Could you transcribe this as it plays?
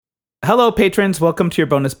Hello, patrons. Welcome to your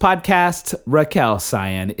bonus podcast. Raquel,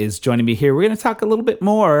 Cion is joining me here. We're going to talk a little bit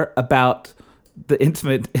more about the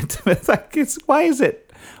intimate. Why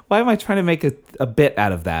am I trying to make a bit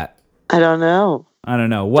out of that? I don't know.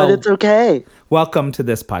 Well, but it's okay. Welcome to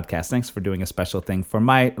this podcast. Thanks for doing a special thing for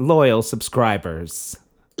my loyal subscribers.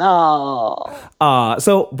 Oh.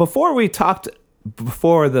 So before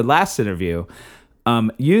the last interview,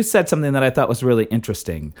 you said something that I thought was really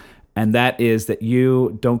interesting, and that is that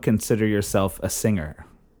you don't consider yourself a singer.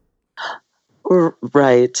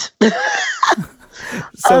 Right.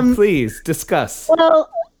 So please discuss. Well,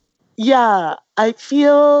 yeah, I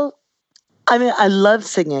love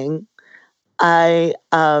singing. I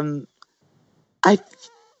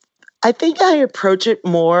think I approach it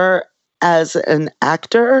more as an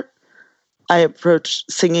actor. I approach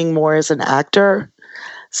singing more as an actor.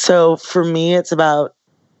 So for me, it's about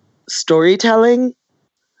storytelling.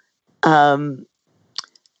 And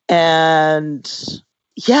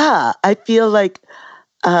yeah, I feel like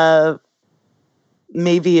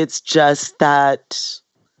maybe it's just that,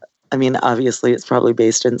 obviously it's probably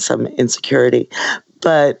based in some insecurity,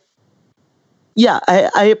 but yeah,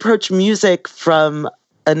 I approach music from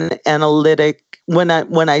an analytic. When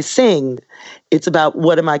I sing, it's about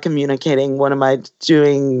what am I communicating? What am I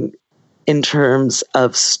doing in terms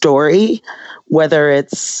of story, whether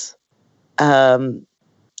it's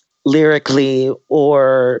lyrically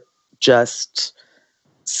or just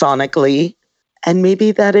sonically. And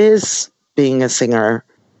maybe that is being a singer,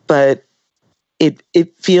 but it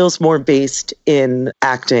feels more based in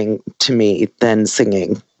acting to me than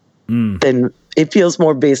singing. Then it feels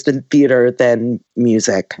more based in theater than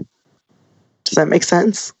music. Does that make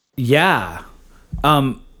sense? Yeah.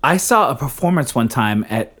 I saw a performance one time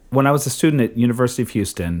when I was a student at University of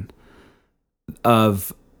Houston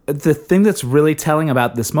of the thing that's really telling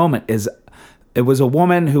about this moment is it was a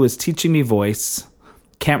woman who was teaching me voice.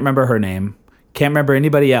 Can't remember her name. Can't remember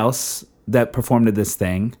anybody else that performed at this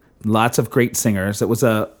thing. Lots of great singers. It was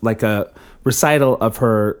a recital of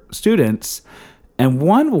her students. And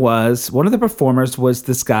one of the performers was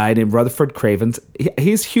this guy named Rutherford Cravens.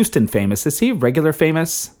 He's Houston famous. Is he regular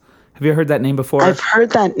famous? Have you heard that name before? I've heard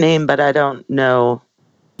that name, but I don't know.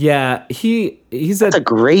 Yeah, That's a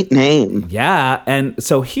great name. Yeah, and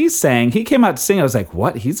so he came out to sing. I was like,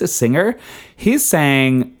 what? He's a singer? He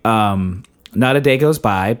sang Not a Day Goes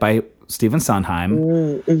by Stephen Sondheim.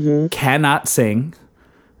 Mm-hmm. Cannot sing.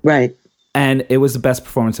 Right. And it was the best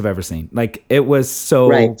performance I've ever seen. Like, it was so...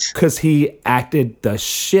 Right. Because he acted the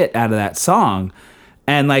shit out of that song.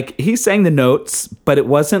 And, like, he sang the notes, but it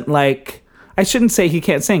wasn't like... I shouldn't say he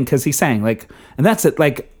can't sing, because he sang. Like, and that's it.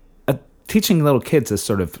 Like, teaching little kids has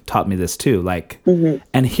sort of taught me this, too. Like,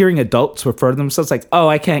 and hearing adults refer to themselves like, oh,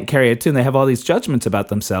 I can't carry a tune. They have all these judgments about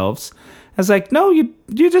themselves. I was like, no, you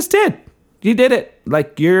just did. You did it.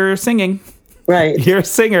 Like, you're singing. Right. You're a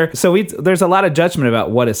singer. So there's a lot of judgment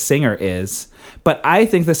about what a singer is. But I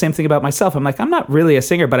think the same thing about myself. I'm like, I'm not really a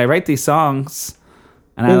singer, but I write these songs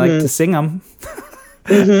and I like to sing them.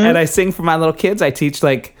 And I sing for my little kids. I teach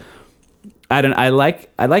I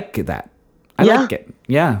like that. I like it.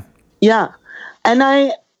 Yeah. Yeah. And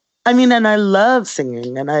I love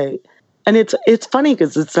singing and it's funny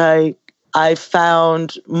because it's like I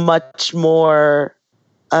found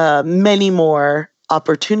many more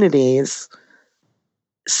opportunities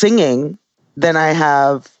singing than I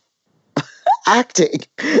have acting,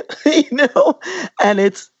 and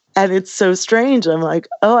it's so strange. I'm like,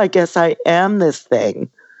 oh, I guess I am this thing.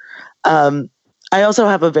 I also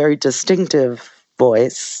have a very distinctive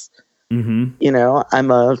voice. I'm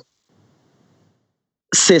a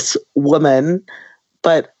cis woman,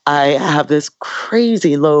 but I have this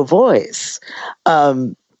crazy low voice.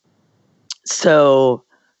 So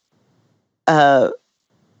I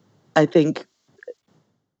think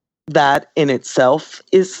that in itself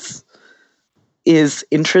is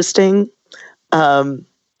interesting, and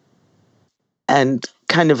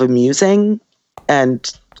kind of amusing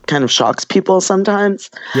and kind of shocks people sometimes.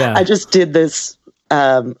 Yeah. I just did this.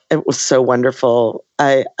 It was so wonderful.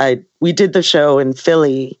 We did the show in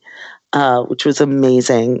Philly, which was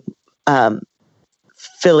amazing.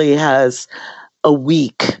 Philly has a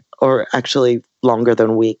week, or actually longer than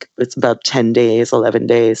a week. It's about 10 days, 11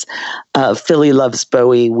 days. Philly Loves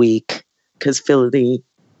Bowie week, because Philly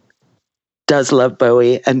does love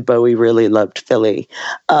Bowie and Bowie really loved Philly.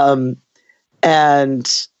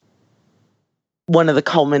 And one of the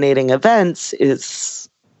culminating events is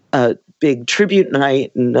a big tribute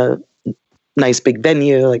night in a nice big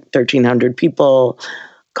venue, like 1,300 people,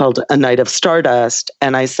 called A Night of Stardust.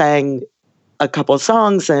 And I sang a couple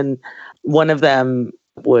songs, and one of them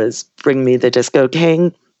was Bring Me the Disco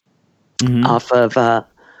King. off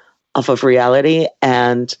of reality.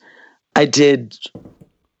 And I did,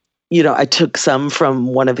 I took some from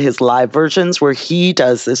one of his live versions where he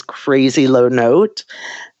does this crazy low note.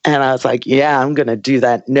 And I was like, yeah, I'm going to do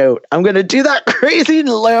that note. I'm going to do that crazy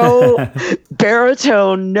low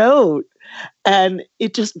baritone note. And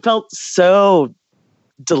it just felt so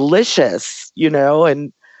delicious,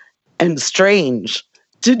 and strange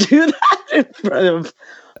to do that in front of,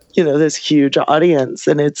 this huge audience.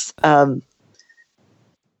 And it's, so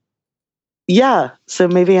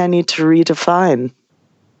maybe I need to redefine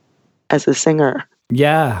as a singer.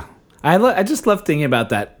 Yeah. I just love thinking about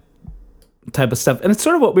that type of stuff. And it's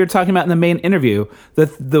sort of what we were talking about in the main interview,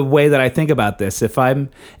 the way that I think about this. If I'm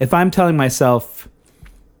telling myself,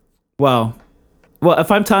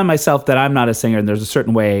 if I'm telling myself that I'm not a singer and there's a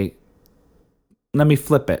certain way, let me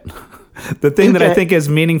flip it. The thing that I think is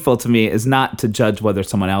meaningful to me is not to judge whether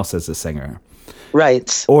someone else is a singer.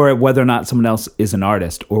 Right. Or whether or not someone else is an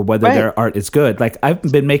artist, or whether their art is good. Like, I've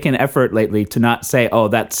been making an effort lately to not say, oh,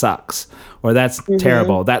 that sucks, or that's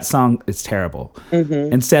terrible. That song is terrible.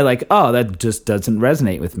 Instead, like, oh, that just doesn't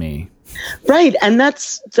resonate with me. Right. And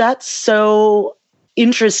that's so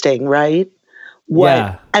interesting, right?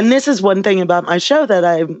 Yeah. And this is one thing about my show that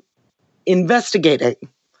I'm investigating.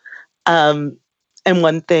 And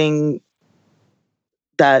one thing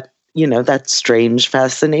that, that strange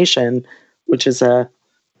fascination, which is a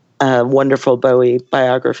wonderful Bowie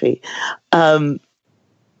biography,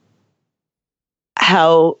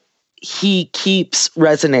 how he keeps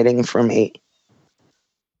resonating for me,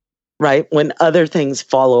 right? When other things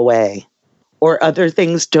fall away or other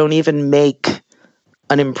things don't even make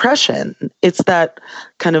an impression. It's that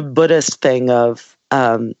kind of Buddhist thing of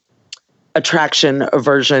attraction,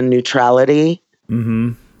 aversion, neutrality.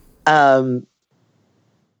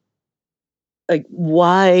 Like,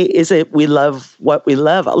 why is it we love what we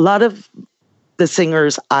love? A lot of the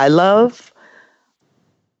singers I love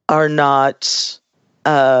are not,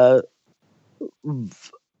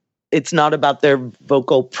 it's not about their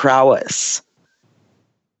vocal prowess,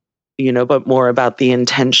 but more about the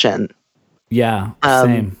intention. Yeah,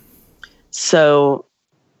 same. So,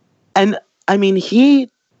 and I mean,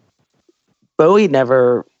 Bowie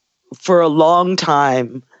never, for a long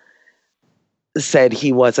time, said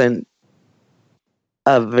he wasn't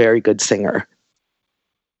a very good singer.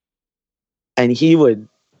 And he would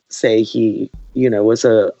say he, was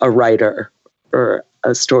a writer or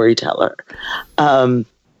a storyteller. I've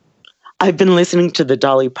been listening to the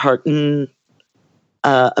Dolly Parton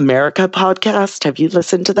America podcast. Have you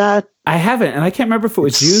listened to that? I haven't, and I can't remember if it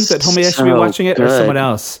was you that told me I should be watching it or someone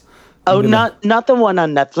else. Oh, not the one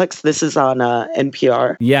on Netflix. This is on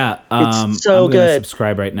NPR. Yeah, it's so I'm good.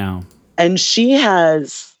 Subscribe right now. And she had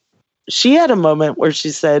a moment where she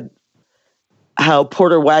said how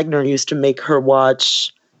Porter Wagner used to make her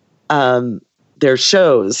watch their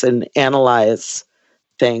shows and analyze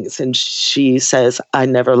things. And she says, I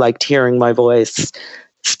never liked hearing my voice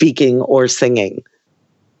speaking or singing.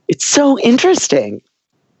 It's so interesting.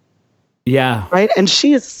 Yeah. Right? And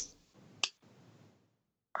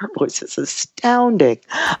her voice is astounding.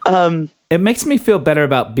 It makes me feel better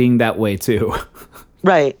about being that way too.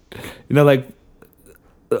 Right. Like,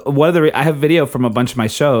 I have video from a bunch of my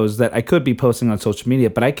shows that I could be posting on social media,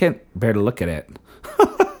 but I can't bear to look at it.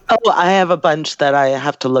 Oh, I have a bunch that I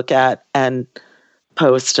have to look at and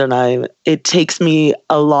post, and it takes me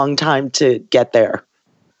a long time to get there.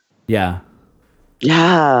 Yeah.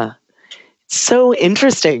 Yeah. It's so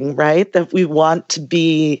interesting, right? That we want to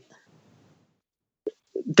be,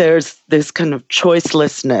 there's this kind of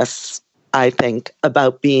choicelessness, I think,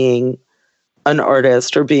 about being an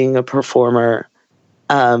artist or being a performer.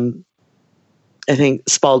 I think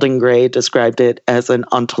Spalding Gray described it as an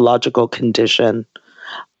ontological condition.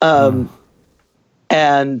 And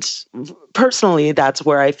personally, that's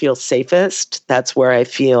where I feel safest. That's where I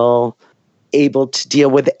feel able to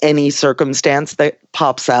deal with any circumstance that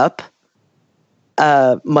pops up,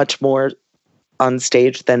 much more on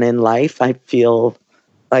stage than in life. I feel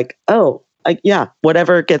like,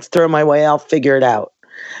 whatever gets thrown my way, I'll figure it out,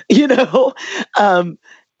 and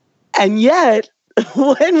yet,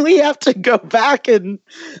 when we have to go back and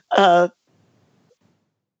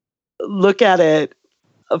look at it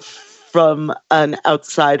from an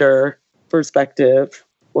outsider perspective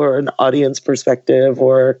or an audience perspective,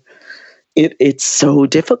 or it's so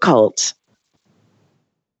difficult.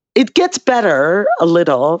 It gets better a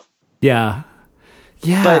little. Yeah.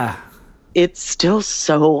 Yeah. But it's still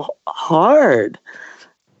so hard.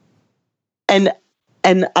 And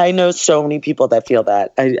I know so many people that feel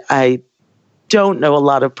that. I don't know a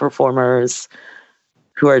lot of performers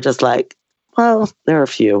who are just like, well, there are a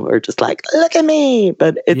few who are just like, look at me,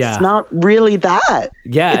 but it's not really that.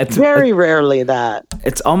 Yeah, it's very rarely that.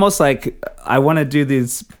 It's almost like I want to do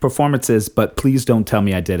these performances, but please don't tell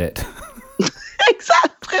me I did it.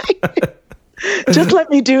 Exactly. Just let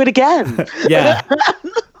me do it again. Yeah.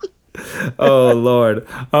 Oh, Lord.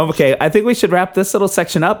 Okay, I think we should wrap this little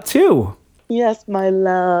section up, too. Yes, my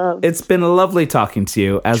love. It's been lovely talking to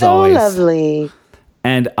you, as so always. So lovely.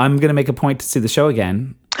 And I'm going to make a point to see the show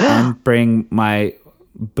again and bring my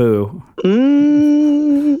boo.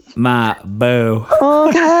 My boo.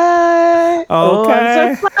 Okay. Okay. Oh,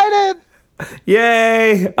 I'm so excited.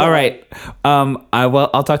 Yay. All right.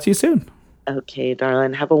 I'll talk to you soon. Okay,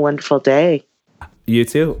 darling. Have a wonderful day. You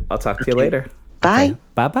too. I'll talk to you later. Bye. Okay.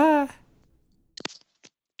 Bye-bye.